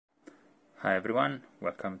Hi everyone,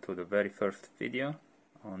 welcome to the very first video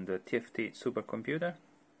on the TFT Supercomputer.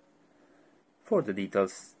 For the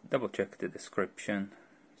details, double check the description.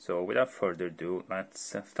 So without further ado,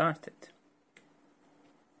 let's start it.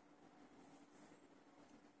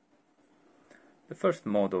 The first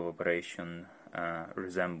mode of operation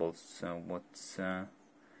resembles what's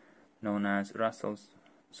known as Russell's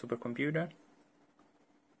supercomputer.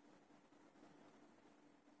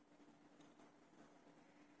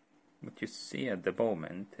 What you see at the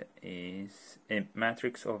moment is a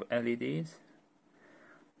matrix of LEDs,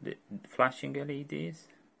 the flashing LEDs,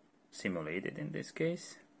 simulated in this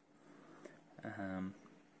case.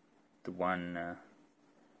 The one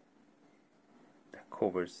that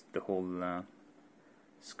covers the whole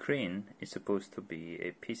screen is supposed to be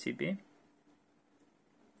a PCB,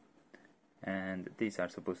 and these are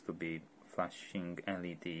supposed to be flashing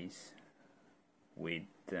LEDs with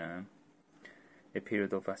a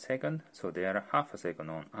period of a second, so they are half a second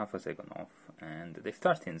on, half a second off, and they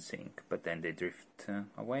start in sync, but then they drift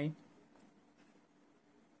away,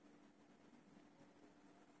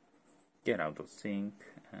 get out of sync,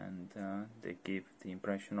 and they give the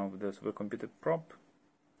impression of the supercomputer prop.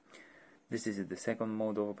 This is the second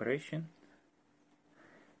mode of operation,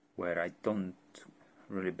 where I don't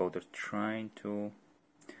really bother trying to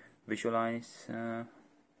visualize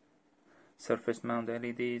surface mount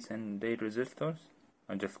LEDs and their resistors.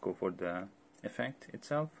 I just go for the effect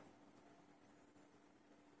itself.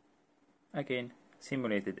 Again,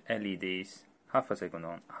 simulated LEDs, half a second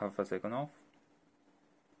on, half a second off.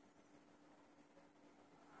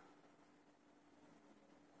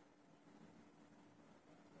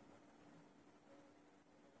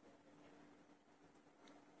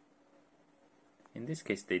 In this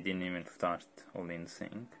case they didn't even start all in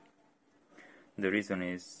sync. The reason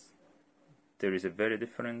is there is a very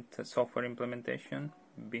different software implementation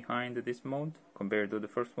behind this mode compared to the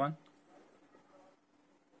first one.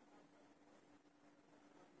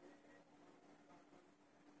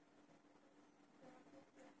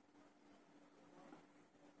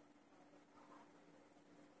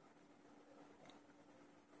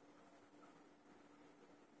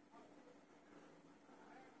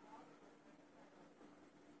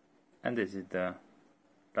 And this is the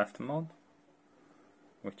left mode,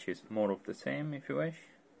 which is more of the same if you wish,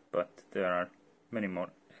 but there are many more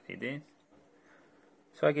LEDs.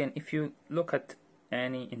 So again, if you look at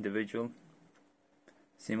any individual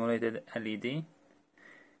simulated LED,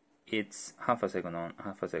 it's half a second on,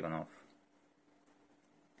 half a second off.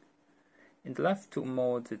 In the last two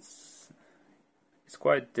modes, it's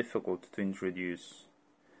quite difficult to introduce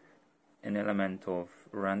an element of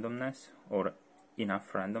randomness or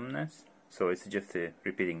enough randomness. So it's just a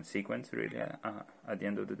repeating sequence, really, at the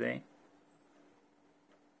end of the day.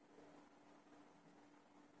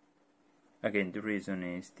 Again, the reason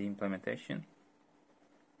is the implementation.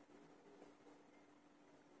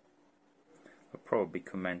 I'll probably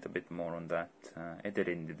comment a bit more on that either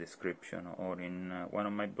in the description or in one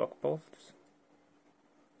of my blog posts.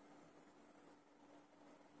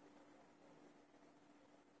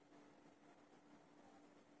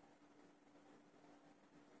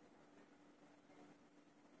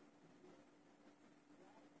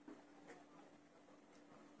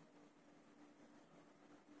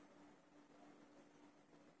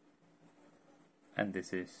 And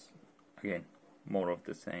this is, again, more of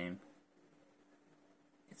the same.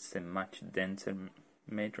 It's a much denser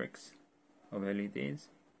matrix of LEDs.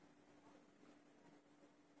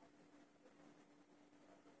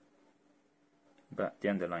 But the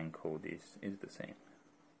underlying code is the same.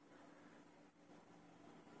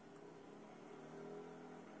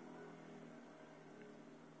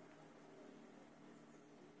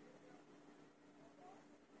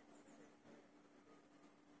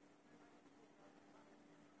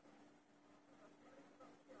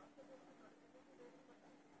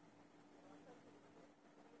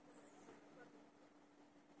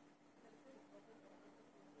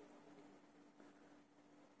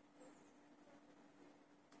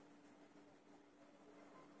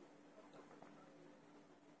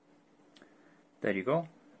 There you go.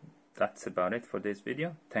 That's about it for this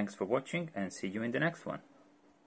video. Thanks for watching and see you in the next one.